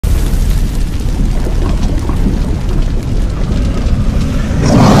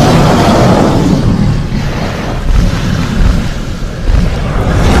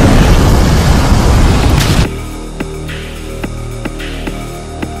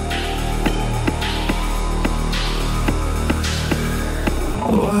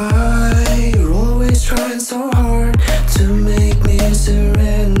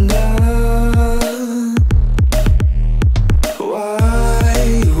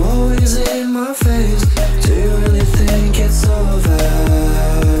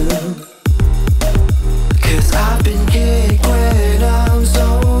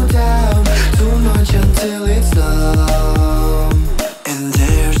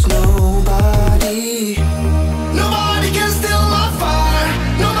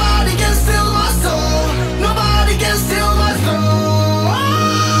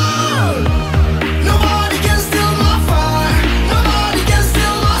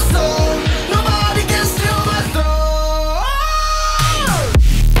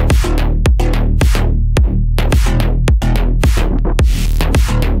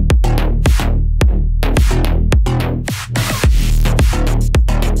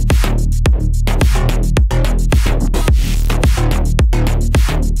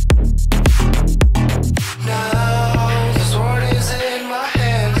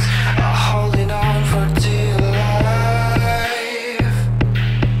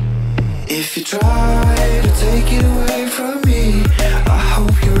If you try to take it away from me, I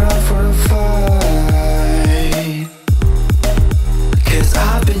hope you're up for a fight. 'Cause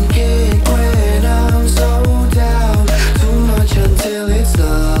I've been kicked when I'm so down, too much until it's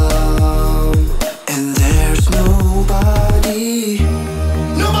numb. And there's nobody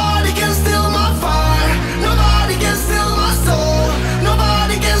can steal my fire. Nobody can steal my soul.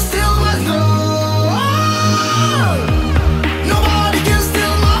 Nobody can steal my throne. Nobody can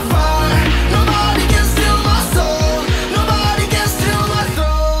steal my fire. Nobody can steal my soul. Nobody can steal my throne.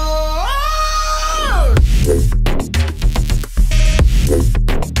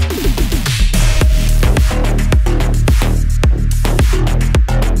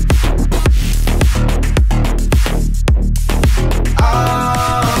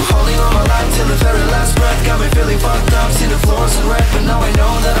 I'm holding on my life till the very last breath. Got me feeling fucked up, see the floors in red, but now I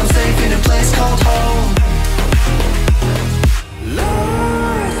know that I'm safe in a place called home.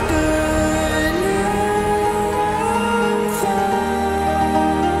 Lost but not found.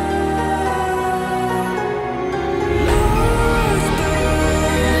 Lost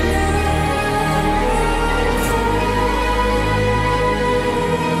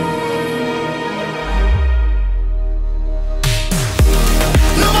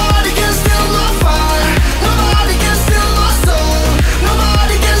Nobody can steal my fire. Nobody can steal my soul.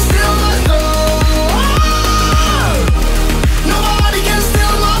 Nobody can steal my throne. Nobody can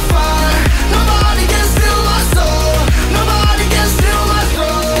steal my fire. Nobody can steal my soul. Nobody can steal my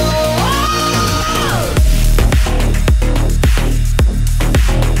throne.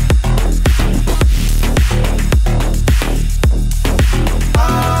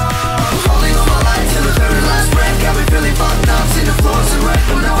 I'm holding on my life till the very last breath. Got me feeling fucked up, see the floors in red,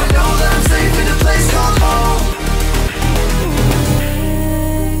 but now I know that I'm safe in a place called home.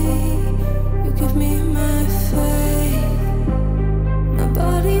 You give me my faith. My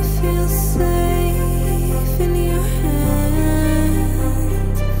body feels safe in your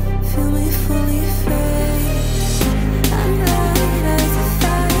hands. Feel me fully face. I'm light as a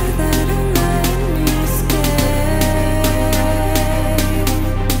fire that don't let me escape.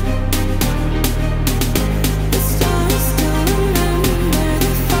 The stars still remember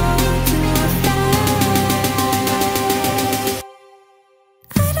the fall to our fate.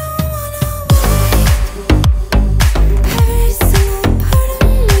 I don't wanna wait. Every single part of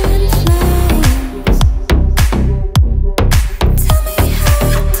me in flames. Tell me how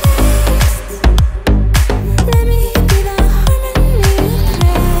it tastes. Let me be the harmony you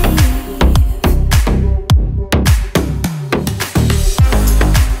crave.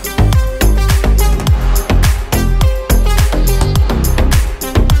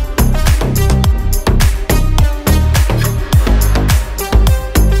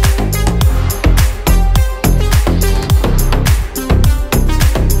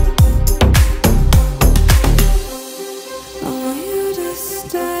 I want you to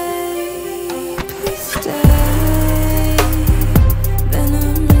stay, please stay.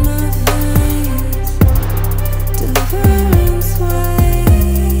 Venom in my veins, deliverance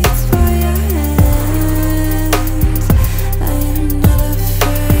waits for your hands. I am not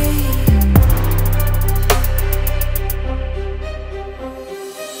afraid.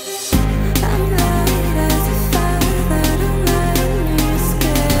 I'm light as a fire that don't let me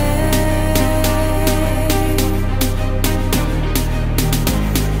escape.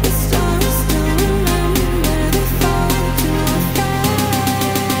 The stars still remember the fall to our fate.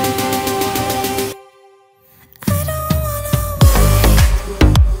 I don't wanna wait.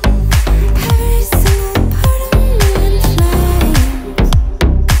 Every single part of me in flames.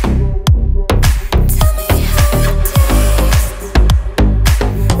 Tell me how it tastes.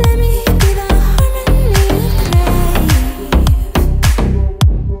 Let me be the harmony you crave.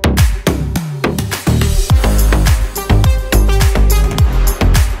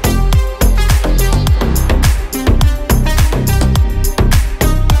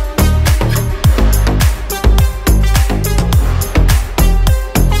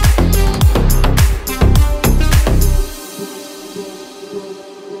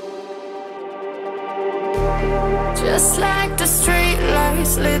 Just like the street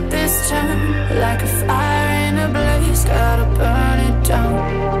lights lit this town, like a fire in a blaze, gotta burn it down.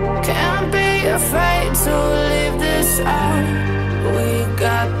 Can't be afraid to leave this out. We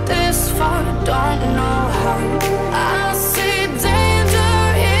got this far, don't know how. I see danger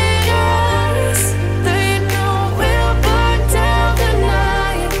in your eyes. They know we'll burn down the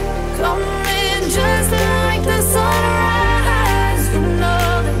night. Coming just like the sunrise. You know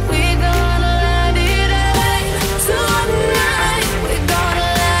that we gonna light it up tonight. We gonna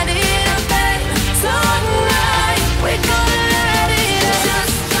light it up tonight. We gonna light it up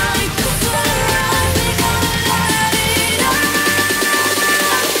just like the sun.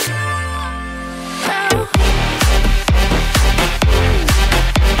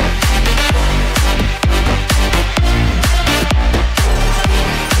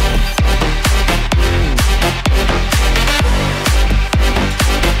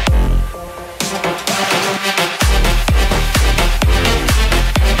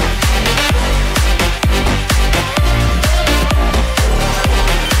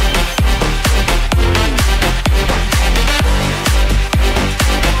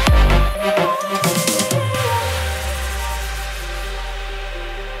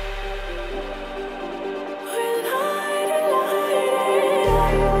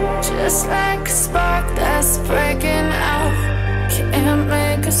 Just like a spark that's breaking out. Can't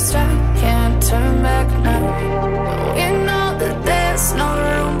make a stop, can't turn back now. We know that there's no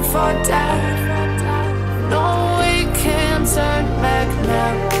room for doubt.